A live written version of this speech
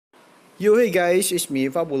Yo, hey guys, it's me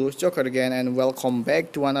Fabulous Joker again, and welcome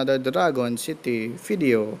back to another Dragon City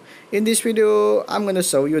video. In this video, I'm gonna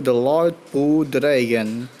show you the Lord Pooh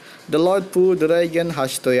Dragon. The Lord Pooh Dragon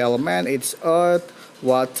has three elements: it's earth,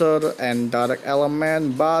 water, and dark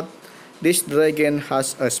element, but this dragon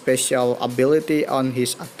has a special ability on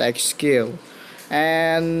his attack skill.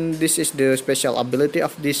 And this is the special ability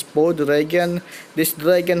of this Pooh dragon. This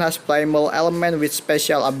dragon has primal element with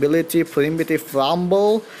special ability primitive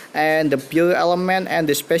rumble, and the pure element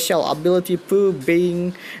and the special ability Pooh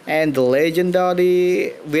being, and the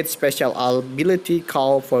legendary with special ability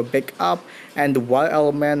call for backup, and the wild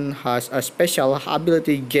element has a special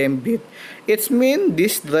ability gambit. It means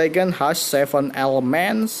this dragon has 7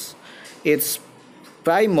 elements. It's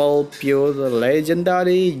primal, pure,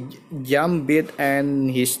 legendary, gambit, and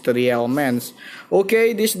history elements.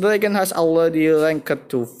 Okay, this dragon has already ranked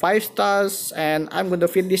to 5 stars, and I'm gonna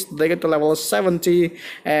feed this dragon to level 70,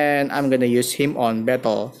 and I'm gonna use him on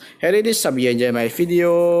battle. Here it is, hope you enjoy my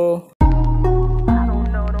video.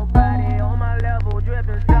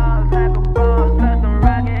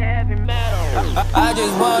 I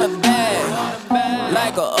just want a bag,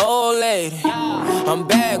 like an old lady. I'm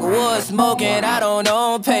backwoods smoking, I don't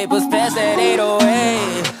own papers, pass that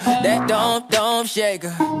 808. That don't shake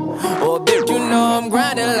her. Oh, bitch, you know I'm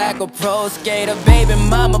grinding like a pro skater. Baby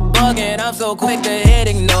mama bugging, I'm so quick to hit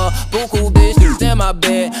ignore. Buku bitches in my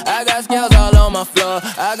bed, I got scales all on my floor.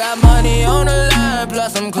 I got money on the line,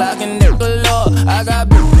 plus I'm clocking it galore. I got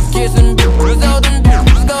bitches kissing bitches, all them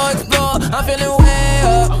bitches go explore. I'm feeling way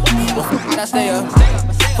up, well, I stay up.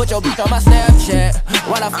 Put your bitch on my Snapchat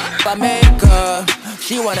while I make her.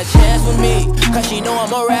 She want a chance with me, cause she know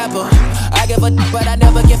I'm a rapper. I give a but I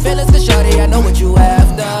never get feelings, cause shorty, I know what you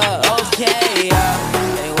after. Okay,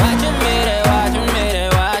 they watching me, they watching me, they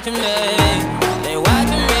watching me. They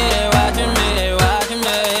watching me, they watching me, they watching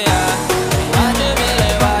me. They watching me,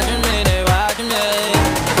 they watching me, they watching me.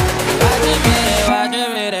 They watching me, they watching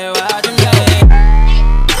me, they watching me.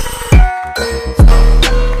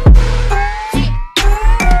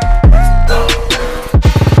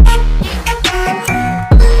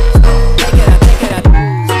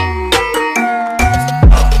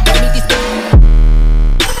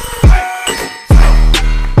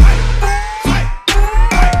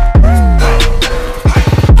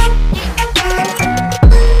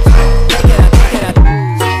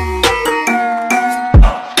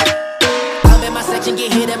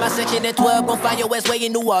 Section at 12, gon' find your ass way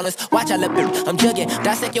in New Orleans. Watch I look, I'm jugging.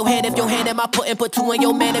 Dissect your hand if your hand in my put and put 2 in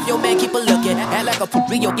your man if your man keep a looking. Act like a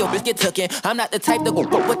poopy, your bitch get tookin'. I'm not the type to go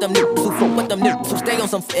fuck with them niggas who fuck with them niggas who stay on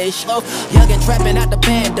some fish. Oh, young and trapping out the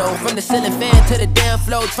bando, from the ceiling fan to the damn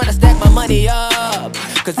floor, trying to stack my money up,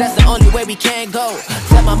 cause that's the only way we can go.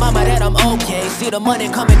 Tell my mama that I'm okay, see the money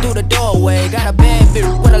coming through the doorway. Got a bad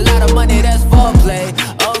bitch with a lot of money, that's foreplay.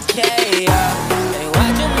 Okay, they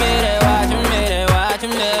watching me, they watching me, they watching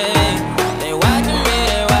me.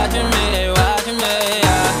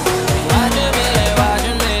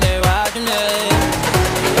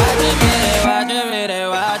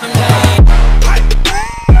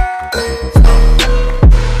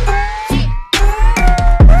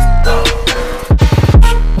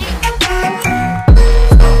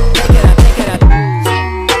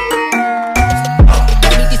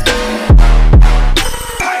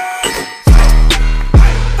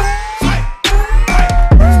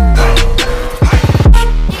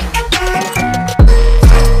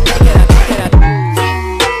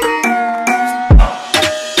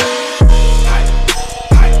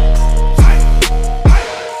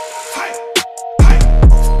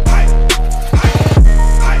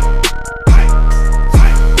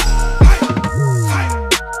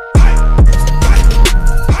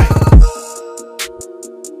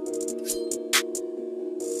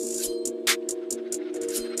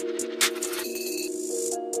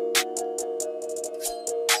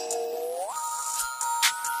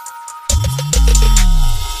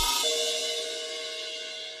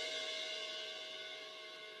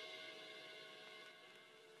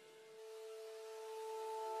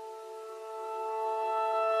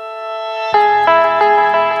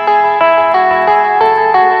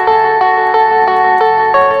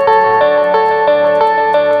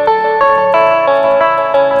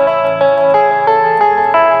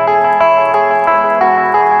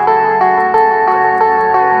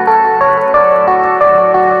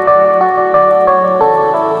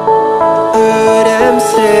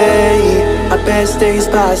 Best days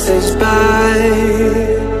passes by,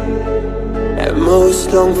 and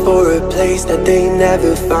most long for a place that they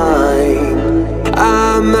never find.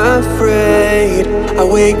 I'm afraid I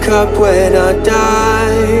wake up when I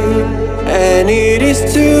die, and it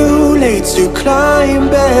is too late to climb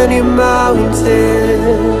any mountain.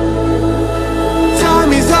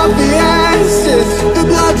 Time is of the essence, the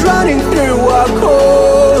blood running through our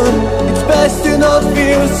core. It's best to not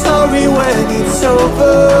feel sorry when it's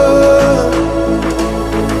over.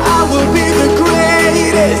 I will be the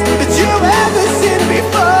greatest that you've ever seen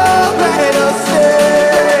before, and I'll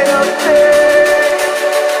stay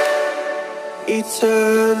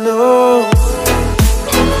eternal.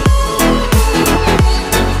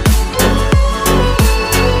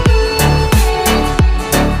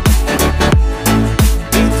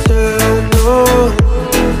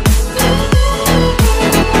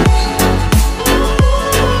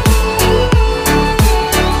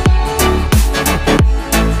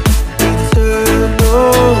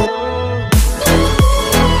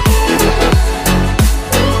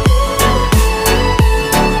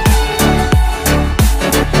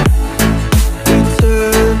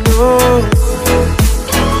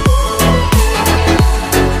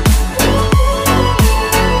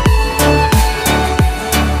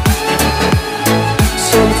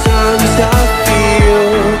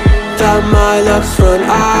 My luck's run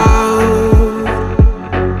out.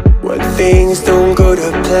 When things don't go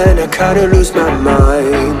to plan, I kinda lose my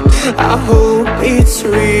mind. I hope it's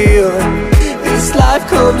real, this life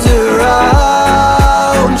comes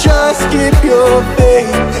around. Just keep your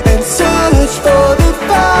faith and search for the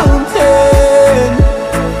fountain.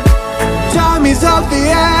 Time is of the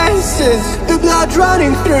essence, the blood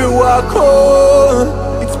running through our core.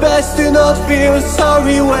 It's best to not feel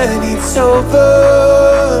sorry when it's over.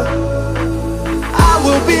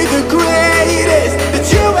 Will be the greatest